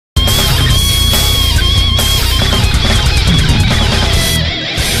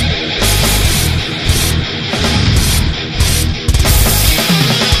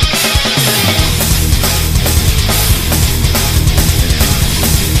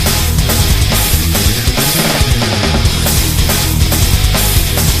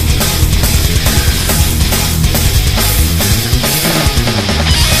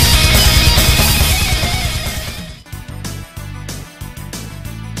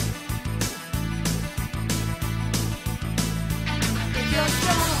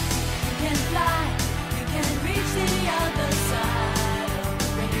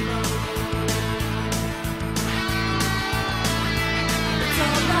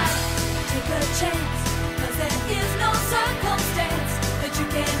chance, 'cause there is no circumstance that you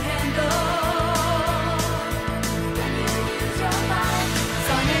can't handle when you use your mind.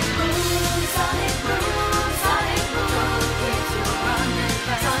 Sonic boom, sonic boom, sonic boom keeps you running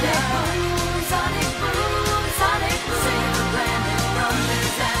faster. Sonic boom, sonic boom, save the planet from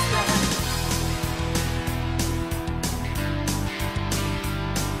disaster.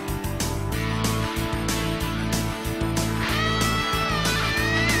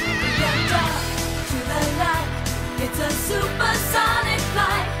 It's a supersonic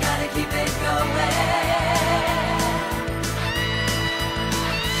flight, gotta keep it going.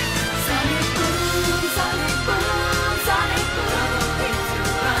 Sonic boom, sonic boom, sonic boom keeps you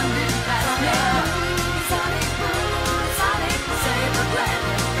running faster. Sonic boom, sonic boom, save the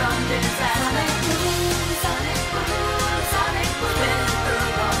planet from disaster. Sonic boom, sonic boom, sonic boom, spin through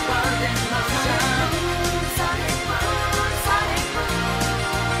the world in motion. Sonic boom, sonic boom.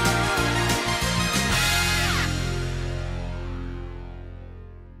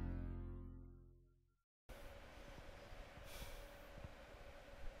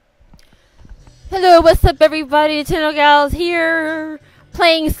 Hello, what's up everybody? Channel Gals here,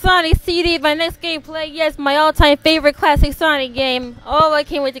 playing Sonic CD, my next gameplay. Yes, my all-time favorite classic Sonic game. Oh, I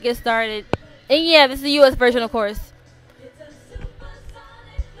can't wait to get started. And yeah, this is the US version, of course.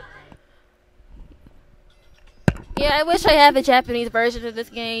 Yeah, I wish I had the Japanese version of this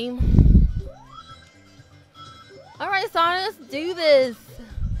game. Alright, Sonic, let's do this.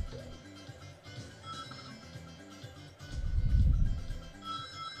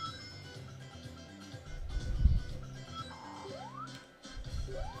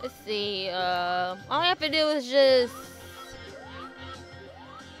 Let's see, all I have to do is just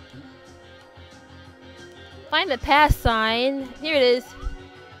find the pass sign. Here it is.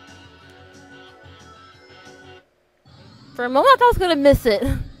 For a moment I thought I was gonna miss it.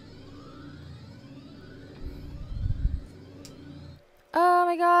 Oh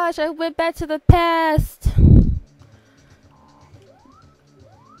my gosh, I went back to the past.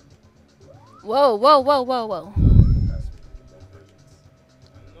 Whoa, whoa, whoa, whoa, whoa.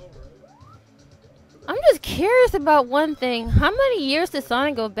 I'm just curious about one thing. How many years did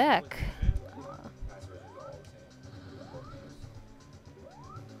Sonic go back?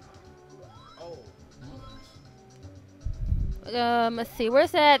 Let's see.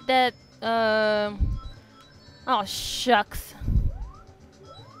 Where's that, oh, shucks.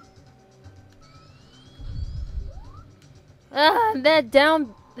 The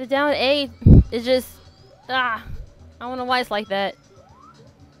down A is just, I don't know why it's like that.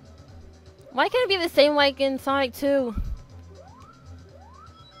 Why can't it be the same like in Sonic 2?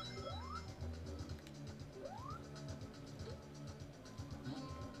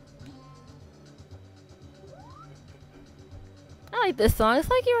 I like this song. It's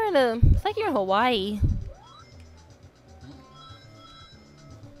like you're in Hawaii.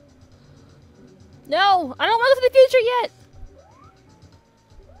 No, I don't want to the future yet.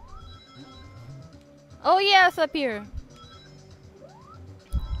 Oh yeah, it's up here.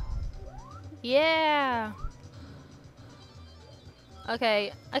 Yeah.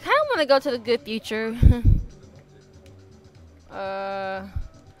 Okay, I kind of want to go to the good future. Let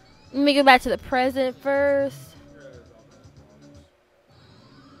me go back to the present first.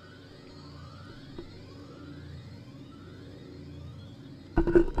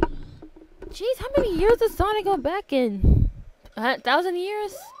 Jeez, how many years does Sonic go back in? 1,000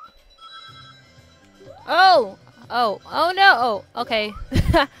 years? Oh no! Oh, okay.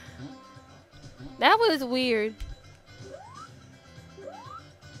 That was weird.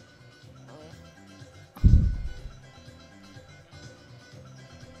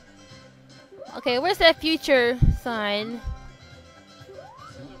 Okay, where's that future sign?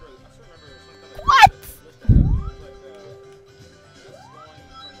 What?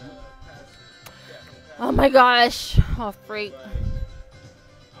 Oh my gosh. Oh, freak.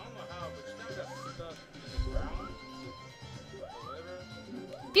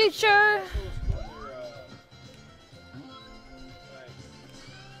 Future.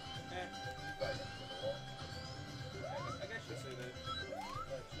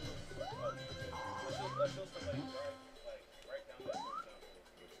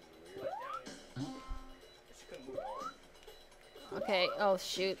 Okay, oh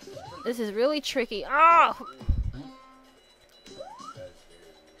shoot. This is really tricky. Oh!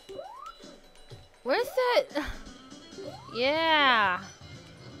 Where's that? Yeah.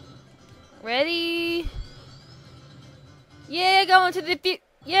 Ready? Yeah, going to the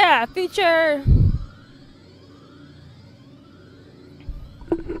future.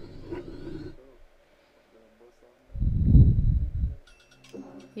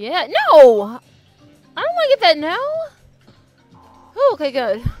 Yeah, no! I don't want to get that now. Oh, okay,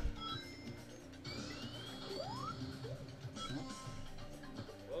 good.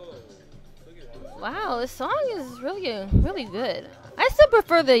 Wow, this song is really, really good. I still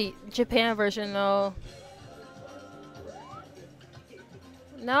prefer the Japan version though.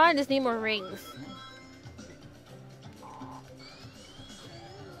 Now I just need more rings.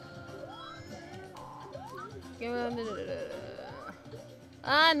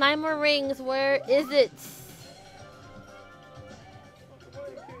 Ah, 9 more rings. Where is it?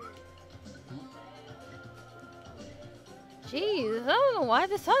 Jeez, I don't know why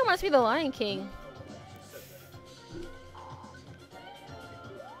this song must be The Lion King.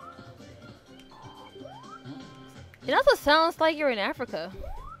 It also sounds like you're in Africa.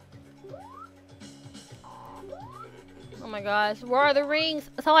 Oh my gosh, where are the rings?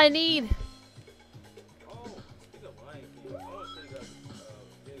 That's all I need.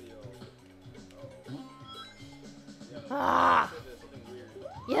 Ah,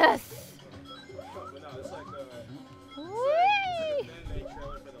 yes. Whee!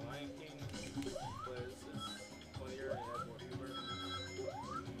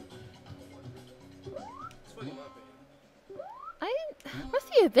 What's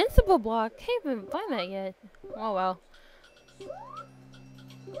the invincible block? Can't even find that yet. Oh well.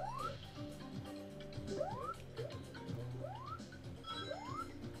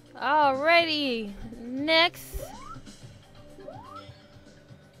 Alrighty, next.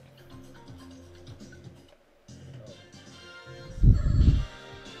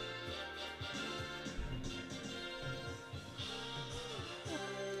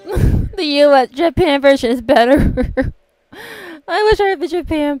 The US Japan version is better. I wish I had the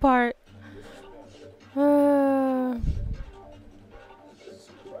Japan part.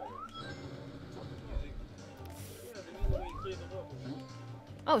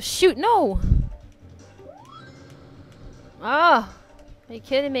 Oh shoot, no! Ah, are you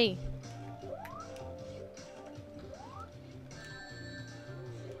kidding me?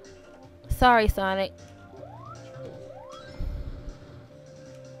 Sorry, Sonic.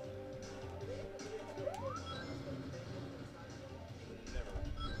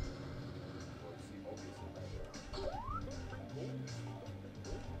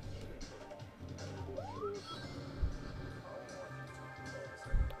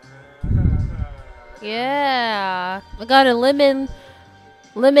 Yeah, I got a lemon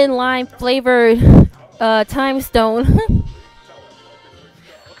lime flavored time stone.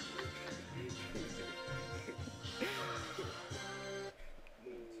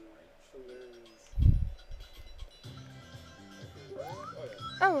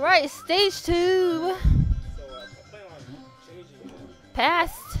 All right, stage 2.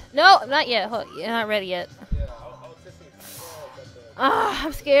 Passed. No, not yet. You're not ready yet. Ah,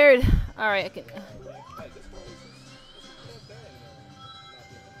 I'm scared. All right, okay.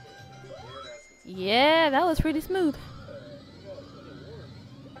 Yeah, that was pretty smooth.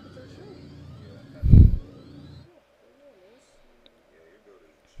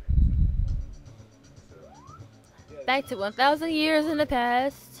 Back to 1,000 years in the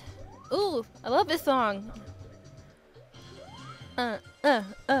past. Ooh, I love this song. I gotta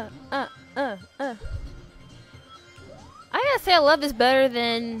say I love this better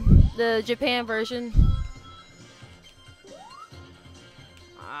than the Japan version.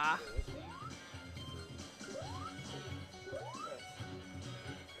 Ah.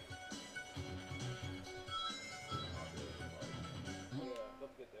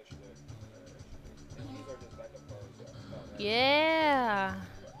 Yeah.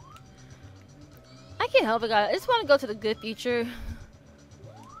 I can't help it, guys. I just want to go to the good future.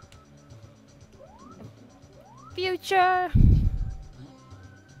 Future.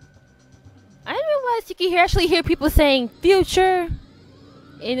 I didn't realize you can actually hear people saying future.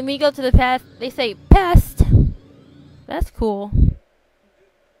 And when we go to the past, they say past. That's cool.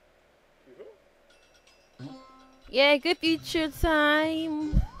 Yeah, good future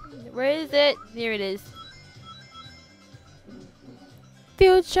time. Where is it? There it is.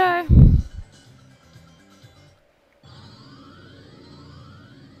 Future.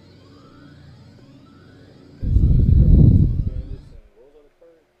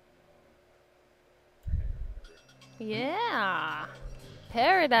 Yeah.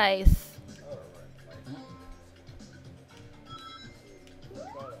 Paradise.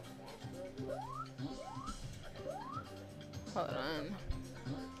 Hold on.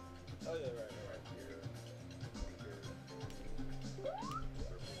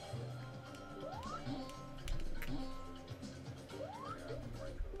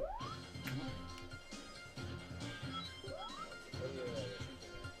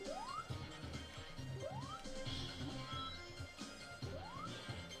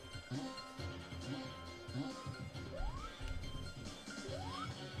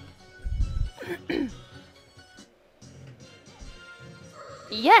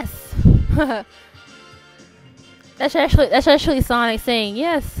 Yes. That's actually Sonic saying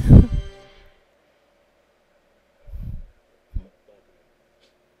yes.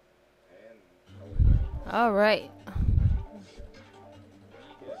 All right.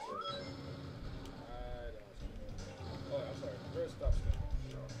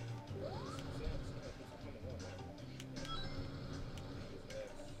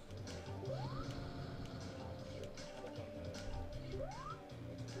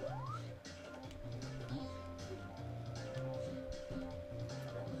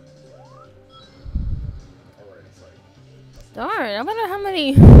 Darn, I wonder how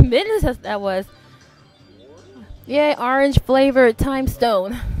many minutes that was. Yeah, orange flavored time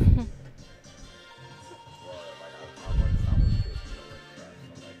stone.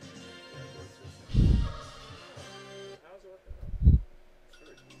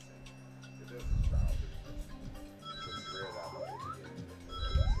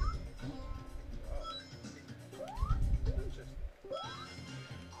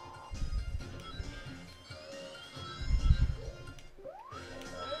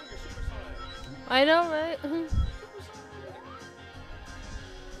 I know, right?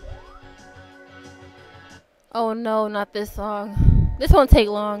 Oh no, not this song. This won't take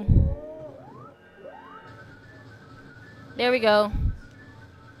long. There we go.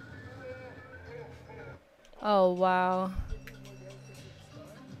 Oh wow.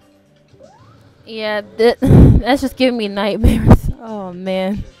 Yeah, that's just giving me nightmares. Oh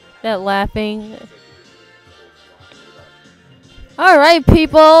man, that laughing. All right,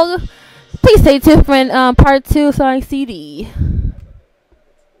 people. Please stay tuned for part 2 Sonic CD.